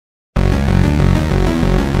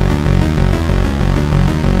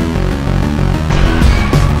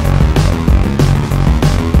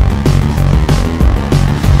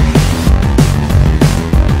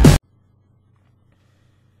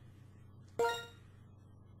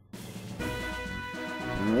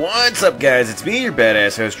What's up, guys? It's me, your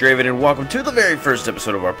badass host Draven, and welcome to the very first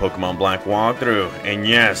episode of our Pokemon Black walkthrough. And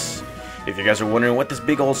yes, if you guys are wondering what this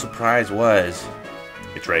big old surprise was,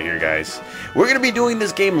 it's right here, guys. We're going to be doing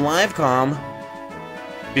this game live comm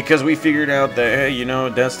because we figured out that, hey, you know,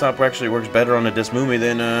 desktop actually works better on a Desmume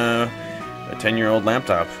than a 10-year-old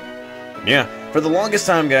laptop. Yeah, for the longest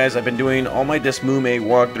time, guys, I've been doing all my Desmume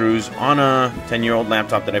walkthroughs on a 10-year-old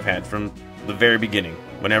laptop that I've had from the very beginning,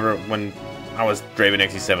 when I was Draven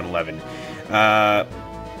XE711.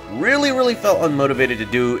 Really felt unmotivated to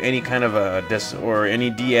do any kind of any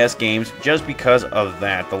DS games just because of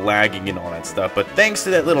that, the lagging and all that stuff. But thanks to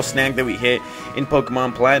that little snag that we hit in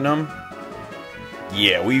Pokemon Platinum,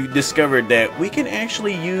 yeah, we discovered that we can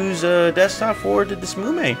actually use a desktop for the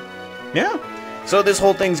Desmume. Yeah. So this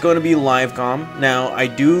whole thing's going to be live comm. Now, I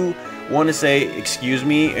do want to say excuse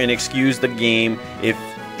me and excuse the game if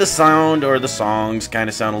the sound or the songs kind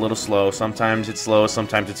of sound a little slow. Sometimes it's slow,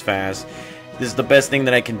 sometimes it's fast. This is the best thing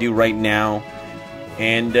that I can do right now.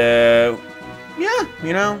 And, yeah,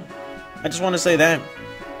 you know, I just want to say that.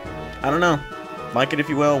 I don't know. Like it if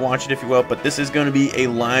you will, watch it if you will, but this is going to be a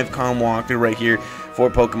live comm walkthrough right here for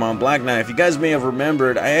Pokemon Black. Now, if you guys may have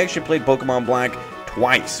remembered, I actually played Pokemon Black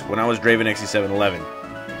twice when I was Draven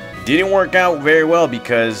XE711. Didn't work out very well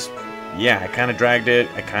because, yeah, I kind of dragged it,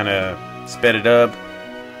 I kind of sped it up.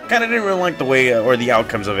 Kind of didn't really like the way or the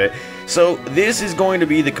outcomes of it. So this is going to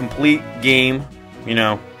be the complete game, you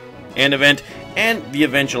know, and event, and the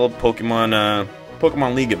eventual Pokemon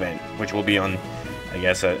League event, which will be on, I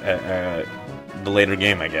guess, the later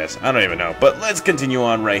game, I guess. I don't even know. But let's continue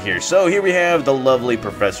on right here. So here we have the lovely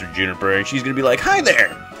Professor Juniper, and she's going to be like, "Hi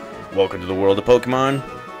there! Welcome to the world of Pokemon.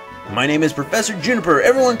 My name is Professor Juniper.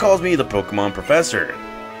 Everyone calls me the Pokemon Professor."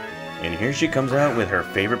 And here she comes out with her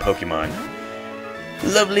favorite Pokemon.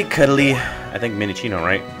 Lovely, cuddly, I think Minichino,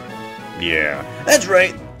 right? Yeah, that's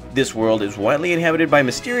right. This world is widely inhabited by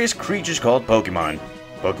mysterious creatures called Pokemon.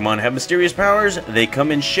 Pokemon have mysterious powers, they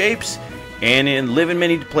come in shapes, and live in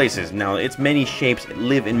many places. Now, it's many shapes,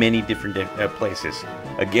 live in many different places.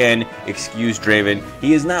 Again, excuse Draven,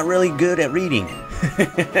 he is not really good at reading.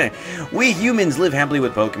 We humans live happily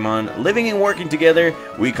with Pokemon. Living and working together,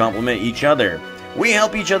 we complement each other. We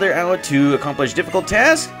help each other out to accomplish difficult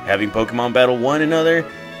tasks. Having Pokemon battle one another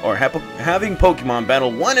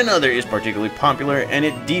is particularly popular, and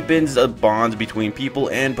it deepens the bonds between people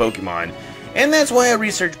and Pokemon. And that's why I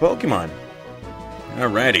research Pokemon.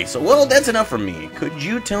 Alrighty, so well, that's enough from me. Could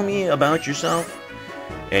you tell me about yourself?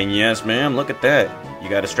 And yes, ma'am, look at that. You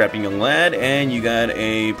got a strapping young lad, and you got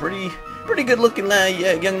a pretty good looking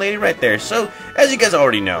young lady right there. So, as you guys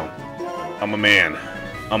already know, I'm a man.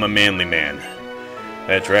 I'm a manly man.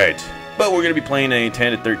 That's right. But we're going to be playing a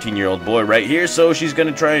 10 to 13-year-old boy right here, so she's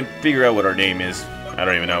going to try and figure out what our name is. I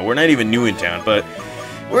don't even know. We're not even new in town, but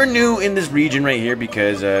we're new in this region right here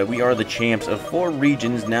because we are the champs of 4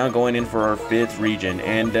 regions, now going in for our 5th region.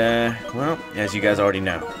 And, well, as you guys already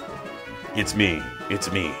know, it's me, it's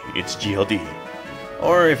GLD.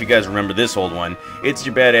 Or if you guys remember this old one, it's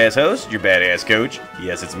your badass host, your badass coach.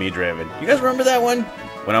 Yes, it's me, Draven. You guys remember that one?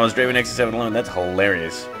 When I was Draven XE711, that's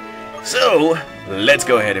hilarious. So, let's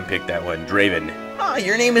go ahead and pick that one, Draven. Ah,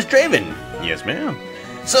 your name is Draven. Yes, ma'am.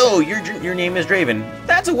 So, your name is Draven.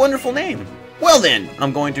 That's a wonderful name. Well then,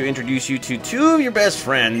 I'm going to introduce you to 2 of your best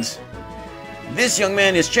friends. This young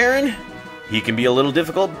man is Charon. He can be a little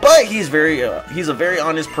difficult, but he's a very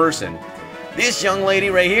honest person. This young lady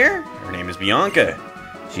right here, her name is Bianca.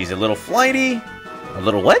 She's a little flighty. A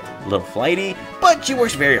little what? A little flighty, but she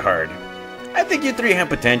works very hard. I think you 3 have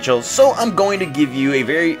potential, so I'm going to give you a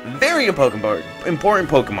very important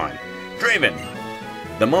Pokemon, Draven.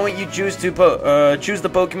 The moment you choose to choose the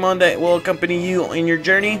Pokemon that will accompany you in your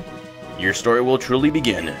journey, your story will truly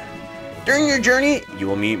begin. During your journey, you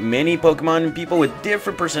will meet many Pokemon and people with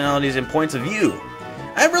different personalities and points of view.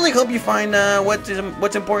 I really hope you find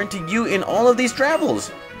what's important to you in all of these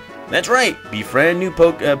travels. That's right, befriend new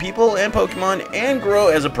people and Pokemon and grow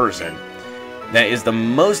as a person. That is the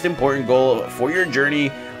most important goal for your journey.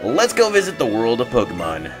 Let's go visit the world of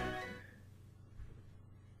Pokemon.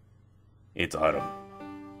 It's autumn.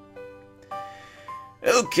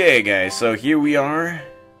 Okay, guys, so here we are.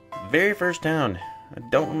 Very first town. I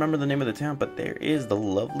don't remember the name of the town, but there is the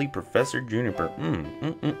lovely Professor Juniper.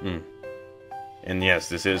 And yes,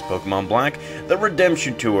 this is Pokemon Black, the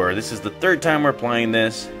Redemption Tour. This is the 3rd time we're playing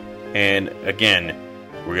this. And again,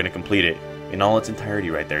 we're going to complete it in all its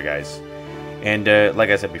entirety right there, guys. And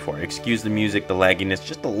like I said before, excuse the music, the lagginess,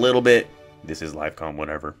 just a little bit. This is live comm,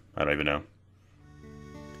 whatever. I don't even know.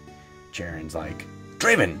 Charon's like,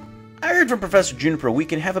 Draven, I heard from Professor Juniper we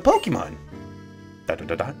can have a Pokemon.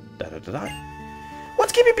 What's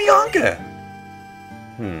Let's keep it Bianca.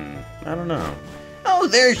 I don't know. Oh,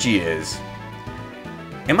 there she is.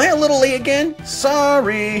 Am I a little late again?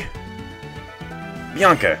 Sorry.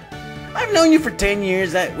 Bianca, I've known you for 10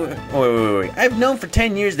 years that... Wait. I've known for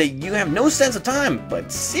 10 years that you have no sense of time,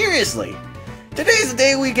 but seriously. Today's the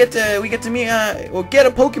day we get to meet, we'll get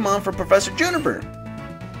a Pokemon for Professor Juniper.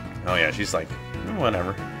 Oh yeah, she's like,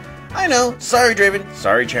 whatever. I know. Sorry, Draven.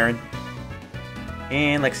 Sorry, Charon.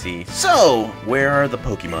 And let's see. So, where are the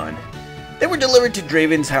Pokemon? They were delivered to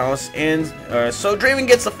Draven's house, and so Draven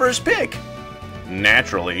gets the first pick.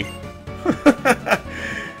 Naturally. The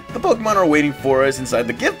Pokemon are waiting for us inside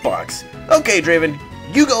the gift box. Okay, Draven,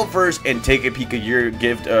 you go first and take a peek at your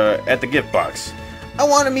gift at the gift box. I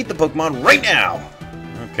want to meet the Pokemon right now.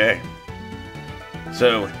 Okay.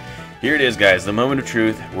 So, here it is, guys. The moment of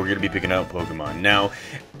truth. We're going to be picking out Pokemon. Now,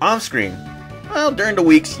 off screen, well, during the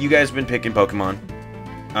weeks, you guys have been picking Pokemon.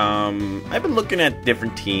 I've been looking at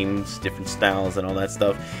different teams, different styles, and all that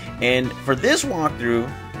stuff. And for this walkthrough,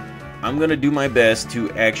 I'm going to do my best to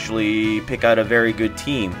actually pick out a very good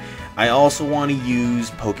team. I also want to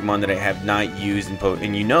use Pokemon that I have not used in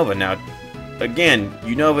Unova. Now, again,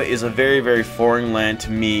 Unova is a very, very foreign land to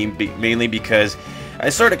me, mainly because I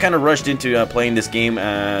sort of kind of rushed into playing this game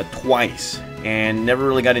twice and never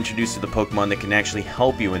really got introduced to the Pokemon that can actually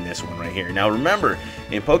help you in this one right here. Now, remember,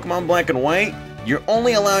 in Pokemon Black and White, you're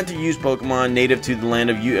only allowed to use Pokemon native to the land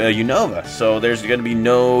of Unova. So there's going to be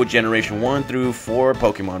no Generation 1 through 4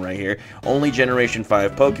 Pokemon right here. Only Generation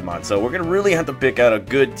 5 Pokemon. So we're going to really have to pick out a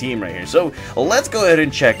good team right here. So let's go ahead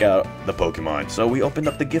and check out the Pokemon. So we opened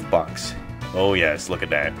up the gift box. Oh yes, look at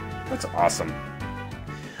that. That's awesome.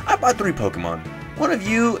 I bought 3 Pokemon. One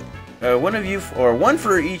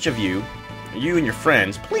for each of you. You and your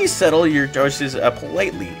friends, please settle your choices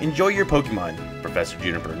politely. Enjoy your Pokemon, Professor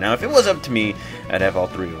Juniper. Now, if it was up to me, I'd have all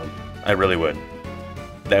 3 of them. I really would.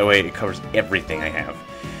 That way, it covers everything I have.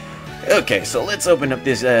 Okay, so let's open up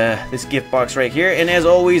this this gift box right here. And as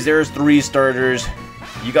always, there's 3 starters.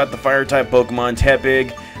 You got the Fire-type Pokemon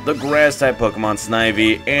Tepig, the Grass-type Pokemon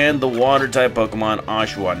Snivy, and the Water-type Pokemon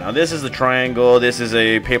Oshawott. Now, this is the triangle. This is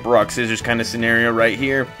a paper, rock, scissors kind of scenario right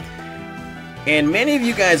here. And many of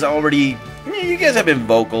you guys already... You guys have been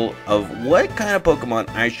vocal of what kind of Pokemon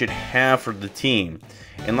I should have for the team.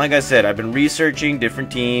 And like I said, I've been researching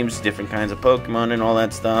different teams, different kinds of Pokemon and all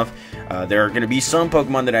that stuff. There are going to be some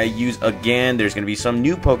Pokemon that I use again. There's going to be some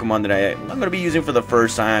new Pokemon that I'm going to be using for the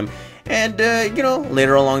first time. And, you know,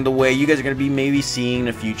 later along the way, you guys are going to be maybe seeing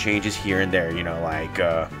a few changes here and there. You know, like,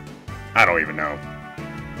 I don't even know.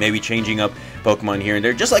 Maybe changing up Pokemon here and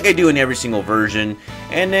there, just like I do in every single version.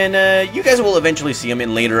 And then you guys will eventually see them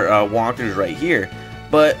in later walkthroughs right here.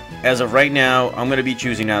 But as of right now, I'm going to be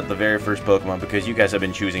choosing out the very first Pokemon because you guys have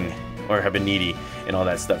been choosing, or have been needy, and all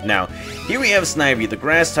that stuff. Now, here we have Snivy, the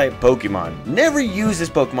Grass-type Pokemon. Never used this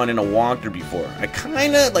Pokemon in a walkthrough before. I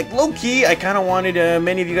kind of, like, low-key, I kind of wanted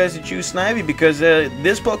many of you guys to choose Snivy because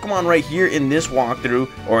this Pokemon right here in this walkthrough,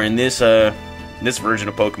 or in this, this version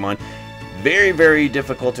of Pokemon, very, very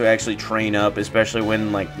difficult to actually train up, especially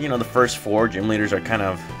when, like, you know, the first 4 gym leaders are kind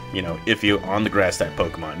of, you know, iffy on the Grass-type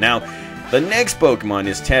Pokemon. Now, the next Pokemon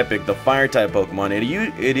is Tepig, the Fire-type Pokemon.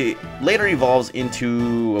 It later evolves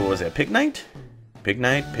into, what was it, Pimpnite?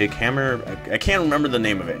 Pighammer? I can't remember the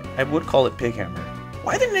name of it. I would call it Pighammer.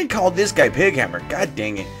 Why didn't they call this guy Pighammer? God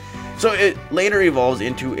dang it. So it later evolves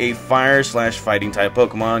into a Fire/Fighting type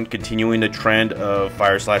Pokemon, continuing the trend of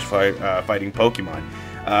Fire/Fighting Pokemon.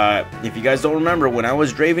 If you guys don't remember, when I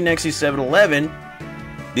was Draven XC711,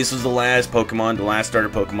 this was the last Pokemon, the last starter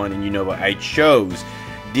Pokemon in Unova I chose.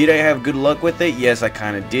 Did I have good luck with it? Yes, I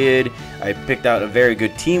kind of did. I picked out a very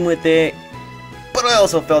good team with it. But I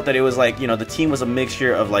also felt that it was like, you know, the team was a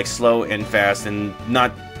mixture of like slow and fast and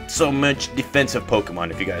not so much defensive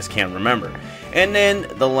Pokemon, if you guys can't remember. And then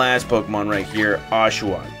the last Pokemon right here,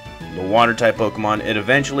 Oshawott, the Water-type Pokemon. It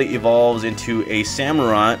eventually evolves into a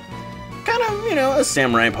Samurott. Kind of, you know, a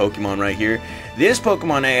samurai Pokemon right here. This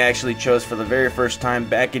Pokemon I actually chose for the very first time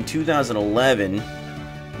back in 2011,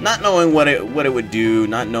 not knowing what it would do,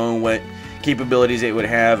 not knowing what capabilities it would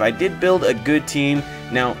have. I did build a good team.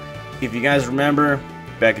 Now, if you guys remember,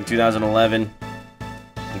 back in 2011,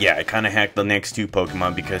 yeah, I kind of hacked the next 2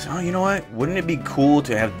 Pokemon because, oh, you know what? Wouldn't it be cool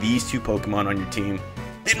to have these 2 Pokemon on your team?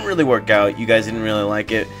 Didn't really work out. You guys didn't really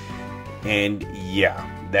like it. And, yeah.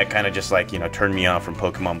 That kind of just, like, you know, turned me off from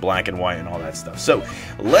Pokemon Black and White and all that stuff. So,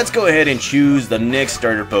 let's go ahead and choose the next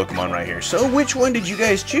starter Pokemon right here. So, which one did you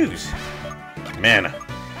guys choose? Man,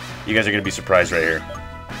 you guys are going to be surprised right here.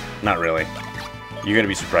 Not really. You're going to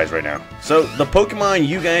be surprised right now. So, the Pokemon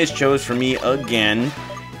you guys chose for me again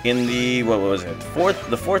in the, what was it?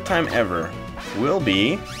 The fourth time ever. will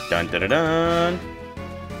be dun dun dun dun.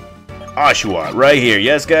 Oshawott right here.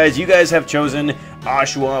 Yes, guys, you guys have chosen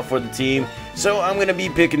Oshawott for the team. So I'm gonna be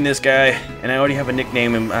picking this guy, and I already have a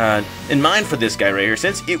nickname in mind for this guy right here,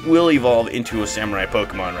 since it will evolve into a samurai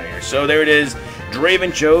Pokemon right here. So there it is.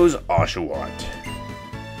 Draven chose Oshawott.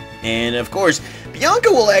 And of course,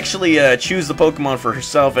 Bianca will actually choose the Pokemon for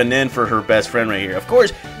herself and then for her best friend right here. Of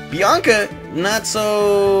course, Bianca, not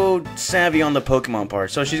so savvy on the Pokemon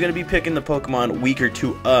part, so she's going to be picking the Pokemon weaker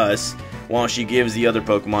to us, while she gives the other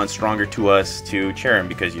Pokemon stronger to us to Charon,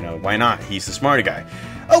 because, you know, why not? He's the smarter guy.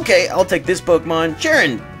 Okay, I'll take this Pokemon.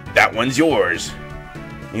 Charon, that one's yours.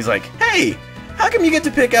 He's like, hey, how come you get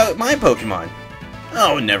to pick out my Pokemon?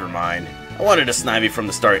 Oh, never mind. I wanted a Snivy from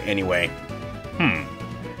the start anyway.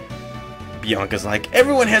 Bianca's like,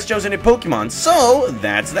 everyone has chosen a Pokemon, so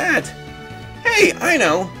that's that. Hey, I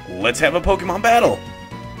know. Let's have a Pokemon battle.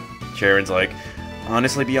 Charon's like,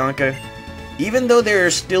 honestly, Bianca, even though there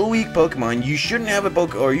are still weak Pokemon, you shouldn't have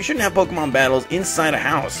Pokemon battles inside a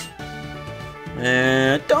house.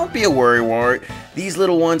 Don't be a worrywart. These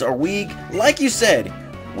little ones are weak. Like you said,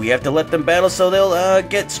 we have to let them battle so they'll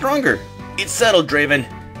get stronger. It's settled, Draven.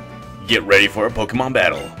 Get ready for a Pokemon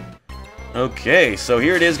battle. Okay, so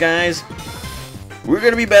here it is, guys. We're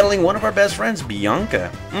going to be battling one of our best friends,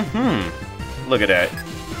 Bianca. Look at that.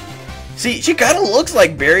 See, she kind of looks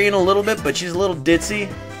like Barry in a little bit, but she's a little ditzy.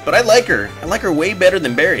 But I like her. I like her way better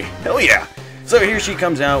than Barry. Hell yeah. So here she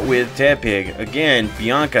comes out with Tepig. Again,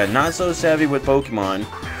 Bianca, not so savvy with Pokemon,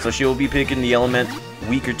 so she will be picking the element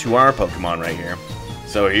weaker to our Pokemon right here.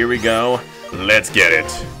 So here we go. Let's get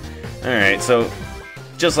it. Alright, so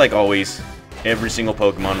just like always, every single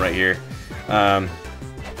Pokemon right here,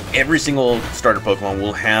 every single starter Pokemon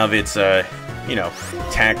will have its, you know,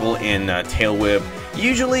 tackle and tail whip.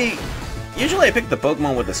 Usually I pick the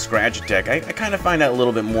Pokemon with a scratch attack. I kind of find that a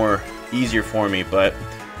little bit more easier for me, but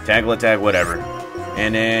tackle attack, whatever.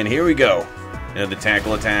 And then here we go. You know, the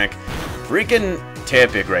tackle attack. Freaking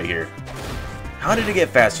Tepig right here. How did it get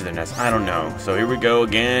faster than us? I don't know. So here we go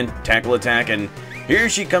again. Tackle attack, and here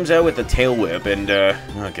she comes out with the tail whip. And,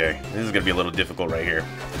 okay. This is going to be a little difficult right here.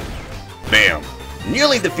 Bam.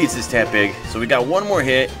 Nearly defeats this Tepig. So we got one more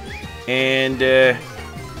hit. And,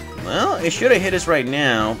 well, it should have hit us right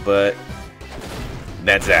now, but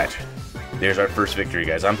that's that. There's our first victory,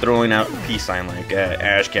 guys. I'm throwing out a peace sign like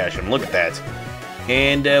Ash Ketchum. Look at that.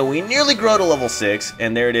 And we nearly grow to level 6,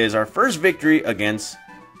 and there it is, our first victory against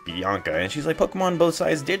Bianca. And she's like, Pokemon both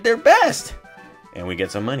sides did their best. And we get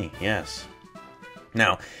some money, yes.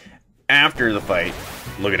 Now, after the fight,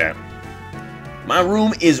 look at that. My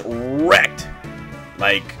room is wrecked.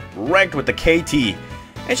 Like, wrecked with the KT.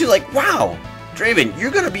 And she's like, wow, Draven, you're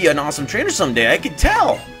going to be an awesome trainer someday. I could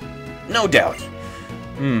tell. No doubt.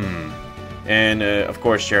 And, of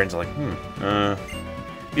course, Sharon's like,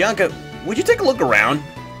 Bianca, would you take a look around?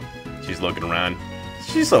 She's looking around.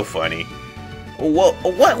 She's so funny.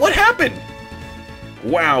 What happened?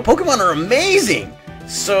 Wow, Pokemon are amazing.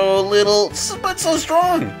 So little, but so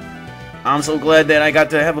strong. I'm so glad that I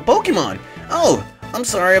got to have a Pokemon. Oh, I'm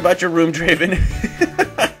sorry about your room, Draven.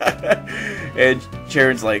 And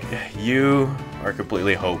Sharon's like, you are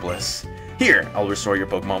completely hopeless. Here, I'll restore your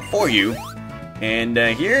Pokemon for you. And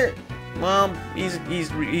here, well,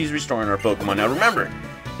 he's restoring our Pokemon. Now remember,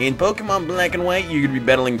 in Pokemon Black and White, you're gonna be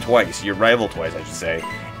battling twice. Your rival twice, I should say.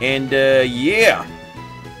 And yeah,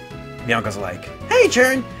 Bianca's like, hey,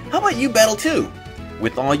 Charon, how about you battle too?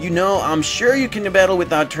 With all you know, I'm sure you can battle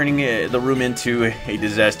without turning the room into a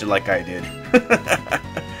disaster like I did.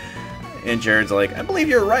 And Charon's like, I believe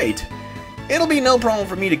you're right. It'll be no problem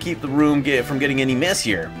for me to keep the room from getting any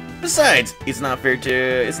messier. Besides, it's not fair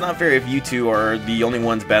if you two are the only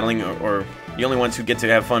ones battling or the only ones who get to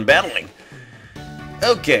have fun battling.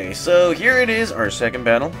 Okay, so here it is, our second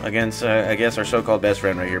battle against, I guess, our so-called best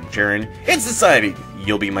friend right here, Charon. It's decided.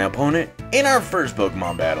 You'll be my opponent in our first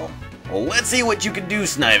Pokemon battle. Well, let's see what you can do,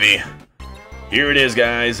 Snivy. Here it is,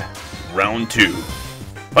 guys. Round 2.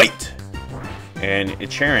 Fight! And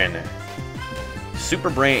Charon, he's super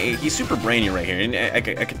brainy right here. And I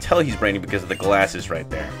could tell he's brainy because of the glasses right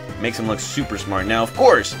there. Makes him look super smart. Now, of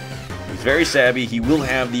course, he's very savvy. He will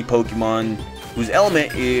have the Pokemon whose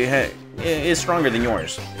element is stronger than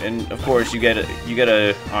yours. And, of course, you get a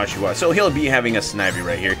Oshawott. So he'll be having a Snivy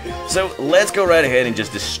right here. So let's go right ahead and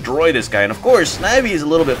just destroy this guy. And, of course, Snivy is a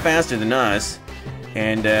little bit faster than us.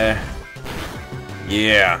 And,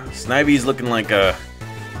 yeah, Snivy's looking like a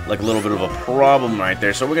little bit of a problem right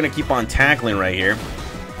there. So we're going to keep on tackling right here.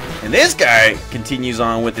 And this guy continues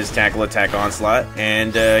on with his tackle attack onslaught.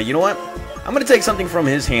 And you know what? I'm going to take something from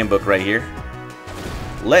his handbook right here.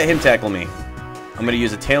 Let him tackle me. I'm going to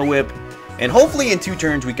use a tail whip. And hopefully in 2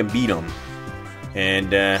 turns we can beat him. And,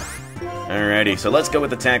 alrighty, so let's go with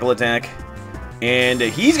the tackle attack. And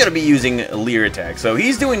he's going to be using Leer attack. So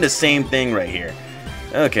he's doing the same thing right here.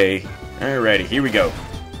 Okay, alrighty, here we go.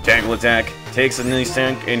 Tackle attack, takes a nice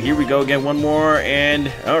tank, and here we go again, one more, and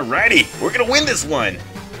alrighty, we're going to win this one.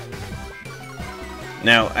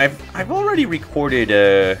 Now, I've already recorded,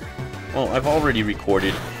 I've already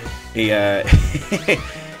recorded a,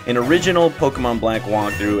 an original Pokemon Black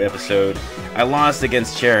walkthrough episode. I lost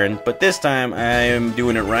against Sharon, but this time I am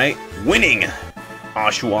doing it right, winning.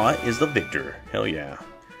 Oshawott is the victor. Hell yeah.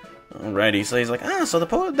 Alrighty, so he's like, so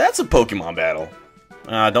that's a Pokemon battle.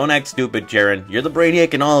 Don't act stupid, Sharon. You're the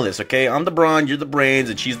brainiac in all of this, okay? I'm the brawn, you're the brains,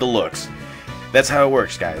 and she's the looks. That's how it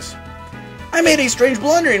works, guys. I made a strange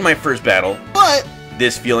blunder in my first battle, but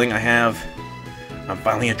this feeling I have, I'm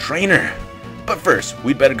finally a trainer. But first,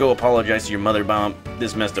 we'd better go apologize to your mother about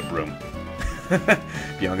this messed up room.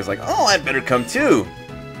 Bianca's like, oh, I'd better come too.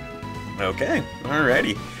 Okay,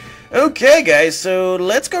 alrighty. Okay, guys, so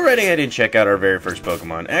let's go right ahead and check out our very first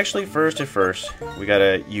Pokemon. Actually, first, we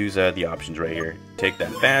gotta use the options right here. Take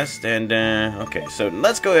that fast, and, okay, so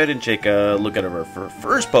let's go ahead and take a look at our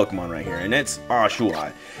first Pokemon right here, and it's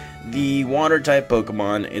Oshawott. The water-type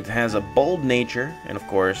Pokemon. It has a bold nature, and of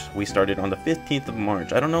course, we started on the 15th of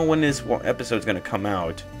March. I don't know when this episode's gonna come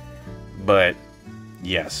out, but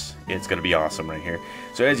yes, it's gonna be awesome right here.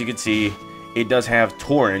 So as you can see, it does have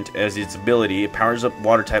Torrent as its ability. It powers up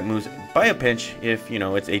water-type moves by a pinch if, you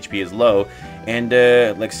know, its HP is low. And,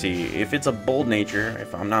 let's see, if it's a bold nature,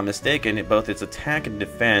 if I'm not mistaken, both its attack and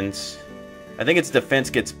defense, I think its defense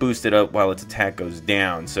gets boosted up while its attack goes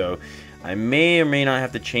down. So, I may or may not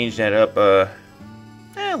have to change that up,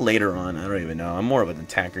 later on. I don't even know. I'm more of an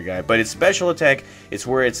attacker guy. But its special attack, it's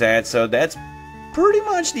where it's at, so that's pretty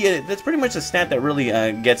much the stat that really,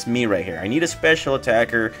 gets me right here. I need a special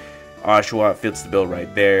attacker. Oshawott fits the bill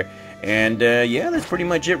right there. And, yeah, that's pretty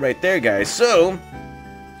much it right there, guys. So,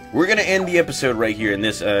 we're going to end the episode right here in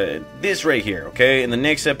this right here, okay? And the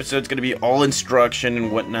next episode's going to be all instruction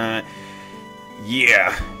and whatnot.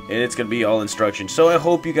 Yeah, it's going to be all instruction. So, I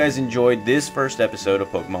hope you guys enjoyed this first episode of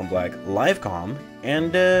Pokemon Black Live Comm.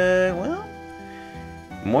 And, well,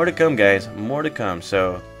 more to come, guys. More to come.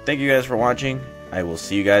 So, thank you guys for watching. I will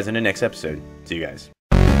see you guys in the next episode. See you guys.